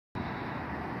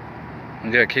I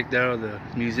got kicked out of the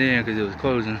museum because it was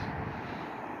closing.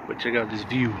 But check out this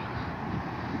view.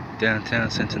 Downtown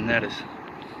Cincinnati.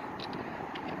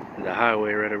 There's a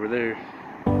highway right over there.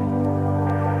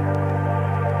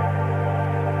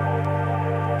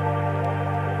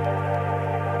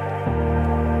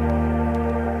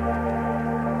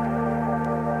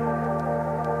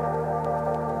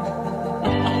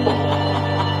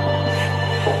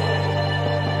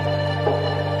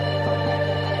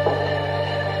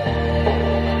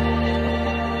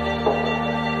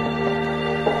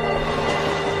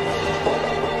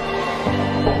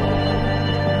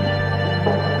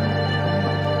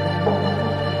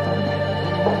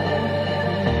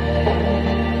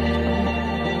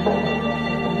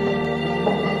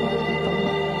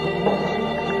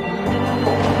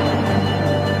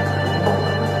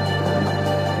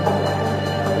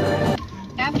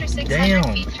 Damn!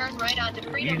 Feet, turn right onto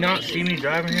Freedom. You not see me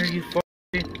driving here, you fuck?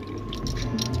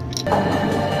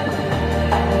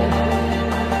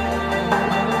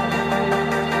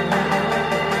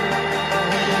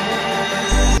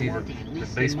 See the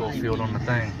baseball field on the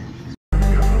thing.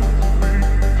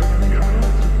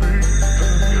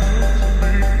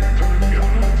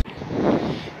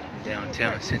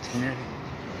 Downtown Cincinnati.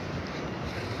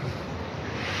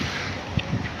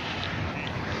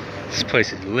 This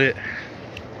place is lit.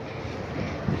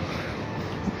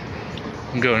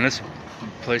 I'm going this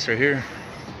place right here.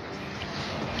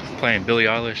 Playing Billie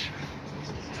Eilish.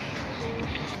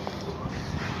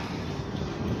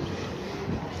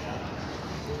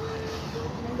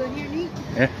 Wanna go here and eat?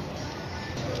 Yeah.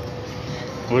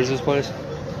 What is this place?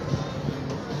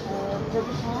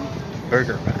 Burger Fry.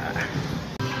 Burger Fry.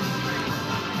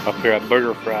 Up here at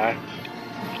Burger Fry.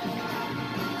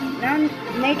 Now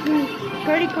Nathan,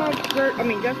 credit cards first. I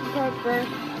mean, Justin cards first.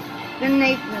 Then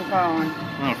Nathan will go on.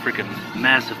 Oh, freaking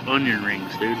massive onion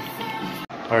rings, dude.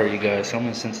 Alright, you guys, so I'm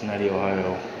in Cincinnati,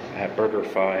 Ohio at Burger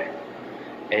Fry.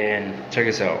 And check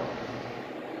this out.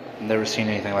 Never seen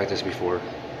anything like this before.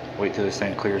 Wait till this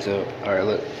thing clears up. Alright,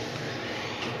 look.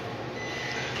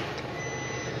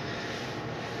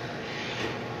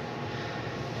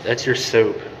 That's your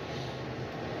soap.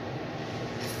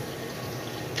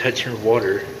 Touch your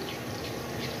water.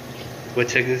 But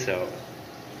check this out.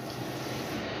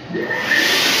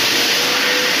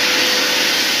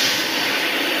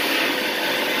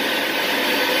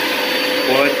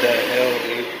 What the hell,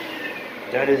 dude?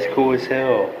 That is cool as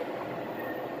hell.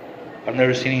 I've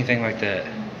never seen anything like that.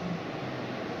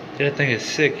 That thing is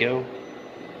sick, yo.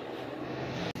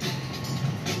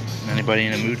 Anybody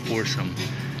in the mood for some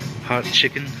hot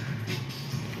chicken?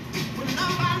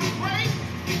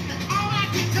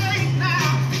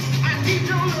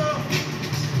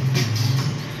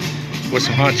 With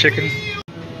some hot chicken?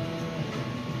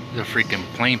 There's a freaking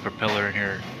plane propeller in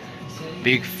here.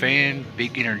 Big fan,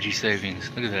 big energy savings.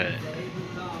 Look at that.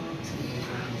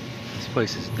 This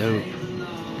place is dope.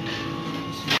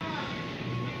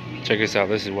 Check this out.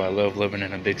 This is why I love living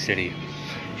in a big city.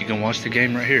 You can watch the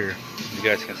game right here. You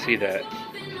guys can see that.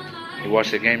 You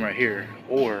watch the game right here.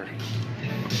 Or,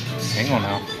 hang on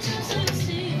now.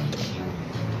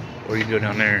 Or you can go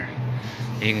down there.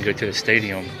 You can go to the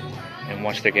stadium and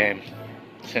watch the game.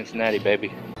 Cincinnati,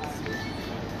 baby.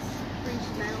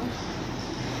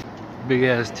 Big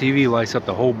ass TV lights up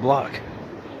the whole block.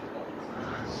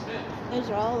 Those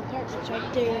are all the apartments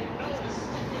right there.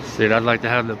 Said I'd like to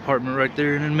have the apartment right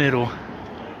there in the middle.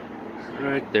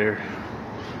 Right there.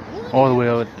 All the way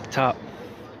up at the top.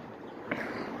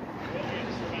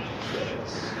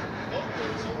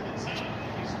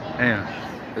 Damn,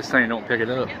 this thing don't pick it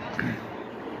up.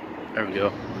 There we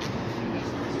go.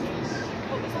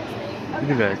 Look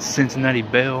at that Cincinnati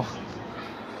Bell.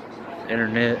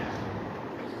 Internet.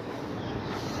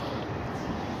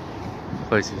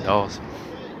 Place is awesome.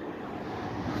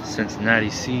 Cincinnati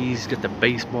Seas. Got the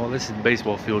baseball. This is the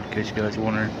baseball field in case you guys are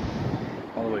wondering.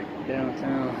 All the way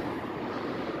downtown.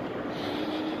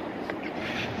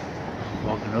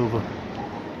 Walking over.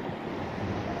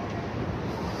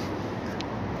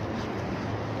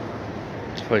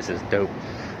 This place is dope.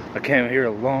 I came here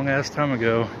a long ass time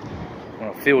ago on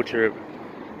a field trip.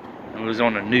 It was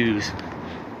on the news.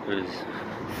 It was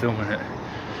filming it.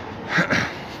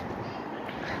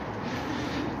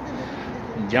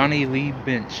 Johnny Lee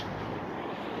Bench.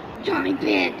 Johnny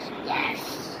Bench,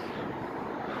 yes.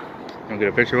 Wanna get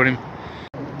a picture with him?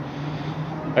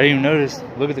 I didn't even notice.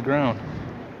 Look at the ground.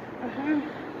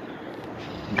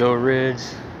 Go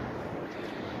Reds.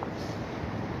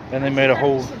 And they made a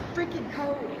whole. Freaking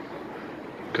cold.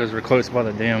 Because we're close by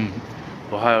the damn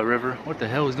Ohio River. What the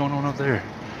hell is going on up there?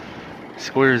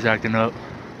 Square's acting up.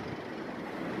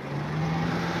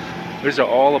 These are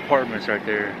all apartments right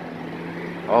there.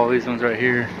 All these ones right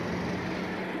here.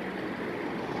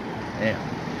 Damn.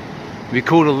 It'd be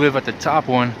cool to live at the top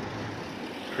one.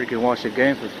 Freaking watch the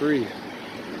game for free.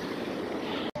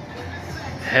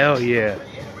 Hell yeah.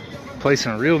 Play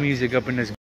some real music up in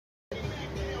this.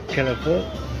 Can I put?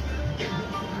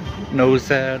 Knows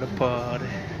how to party.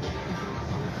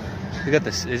 You got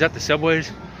this. Is that the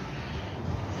subways?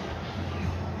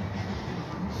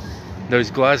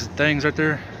 Those glass things right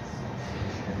there.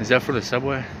 Is that for the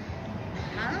subway?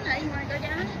 I don't know. You want to go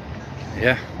down?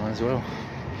 Yeah, might as well.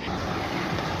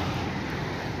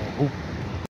 Ooh.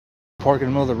 Park in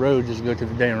the middle of the road, just go to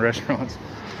the damn restaurants.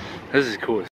 This is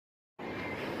cool.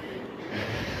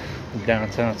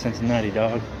 Downtown Cincinnati,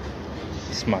 dog.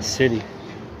 This is my city.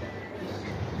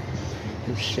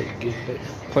 Oh shit, get it.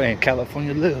 Playing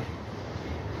California Love.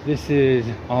 This is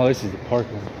the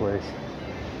parking place.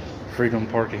 Freedom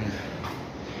parking.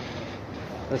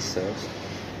 That sucks.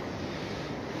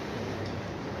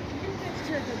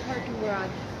 To the parking garage.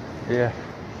 Yeah.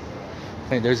 I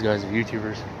think those guys are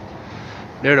YouTubers.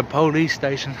 They're the police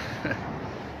station.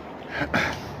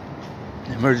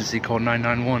 Emergency call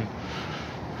 991.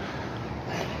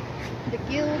 The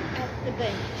guild at the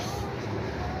base.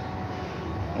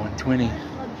 120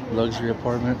 luxury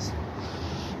apartments.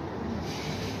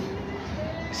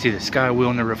 You see the sky wheel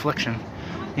in the reflection.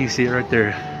 You can see it right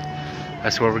there.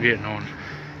 That's what we're getting on.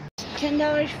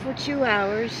 $10 for 2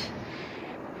 hours.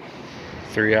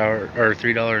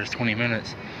 $3 20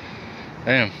 minutes.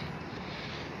 Damn.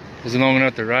 Is it long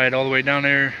enough to ride all the way down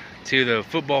there to the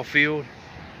football field,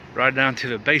 ride down to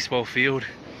the baseball field,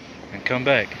 and come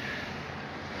back?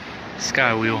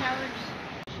 Sky wheel.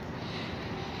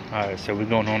 Alright, so we're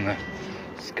going on the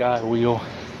sky wheel.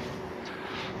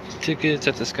 Tickets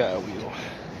at the sky wheel.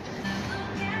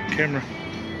 Camera.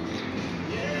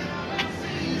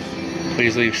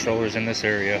 Please leave strollers in this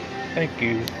area. Thank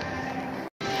you.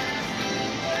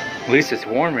 At least it's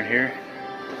warm in here.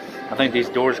 I think these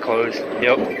doors closed.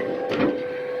 Yep.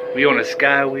 We on a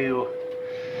sky wheel.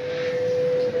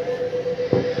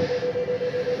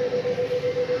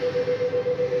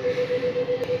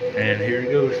 And here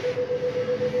it goes.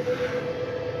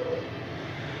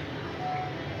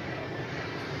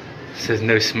 It says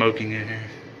no smoking in here.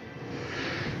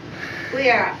 We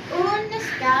are on the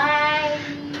sky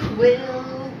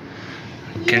wheel.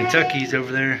 Kentucky's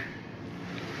over there.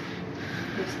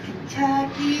 It's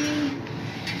Kentucky,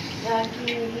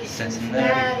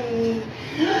 Cincinnati.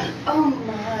 Oh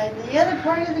my, the other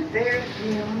part of the Ferris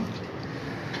wheel.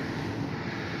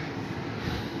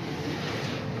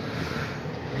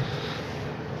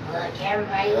 Look,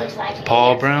 everybody looks like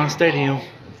Paul Brown Stadium.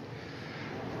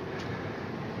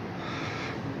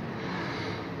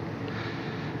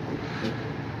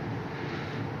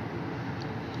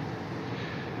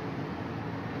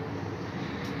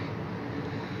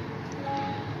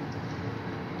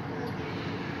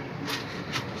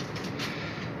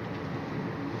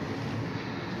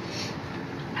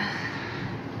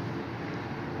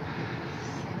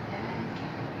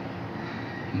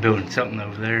 Doing something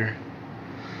over there.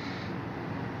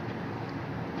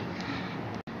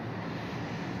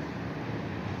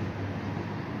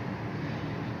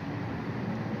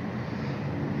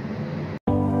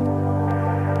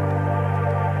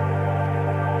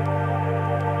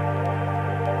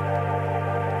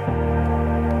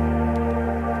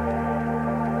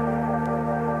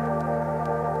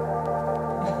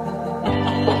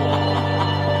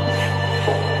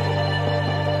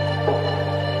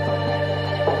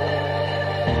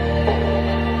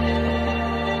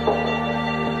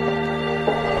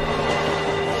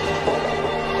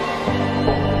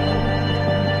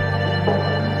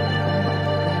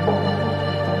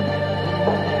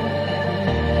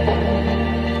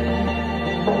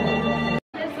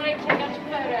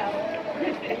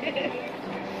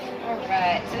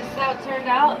 Alright, so this is how it turned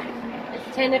out.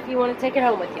 It's 10 if you want to take it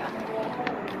home with you.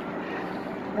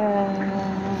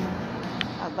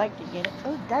 I'd like to get it.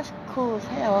 Oh, that's cool as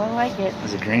hell. I like it.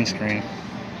 It's a green screen.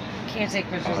 Can't take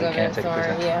pictures you of can't it, take sorry.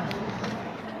 pictures.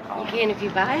 Yeah. You can if you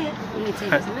buy it. You can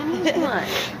take as many as you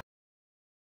want.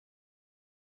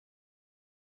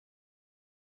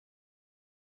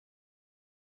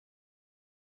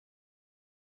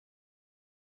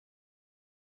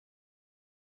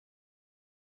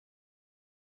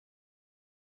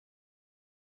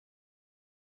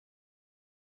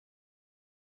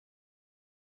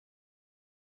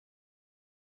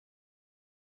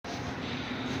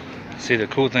 See, the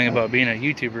cool thing about being a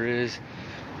YouTuber is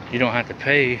you don't have to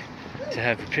pay to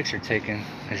have your picture taken,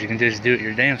 because you can just do it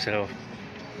your damn self.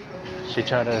 She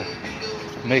tried to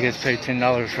make us pay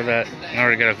 $10 for that. I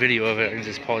already got a video of it. I can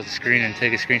just pause the screen and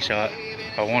take a screenshot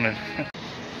if I wanted.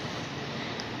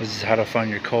 This is how to find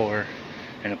your car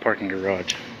in a parking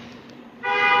garage.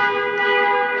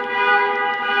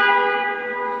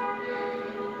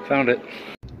 Found it.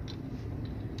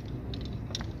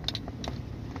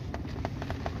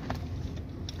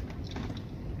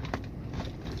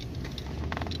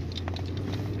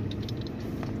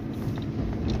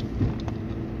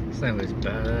 This thing was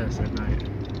badass at night.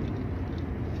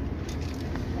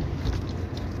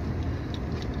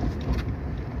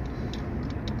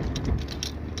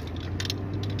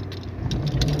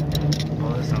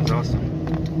 Oh, that sounds awesome.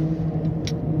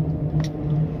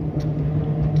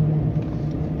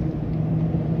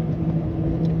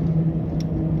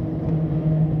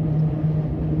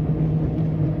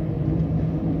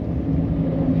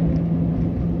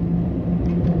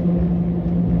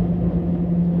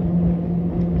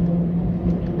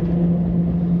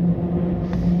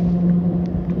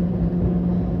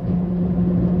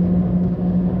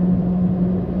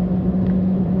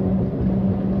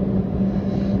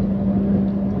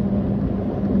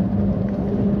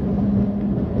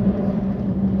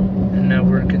 Now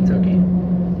we're in Kentucky.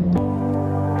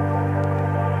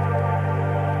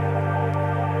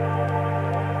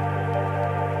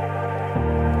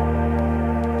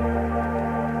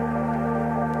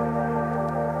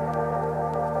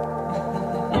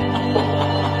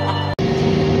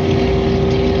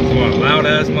 Come on, loud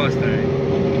ass Mustang.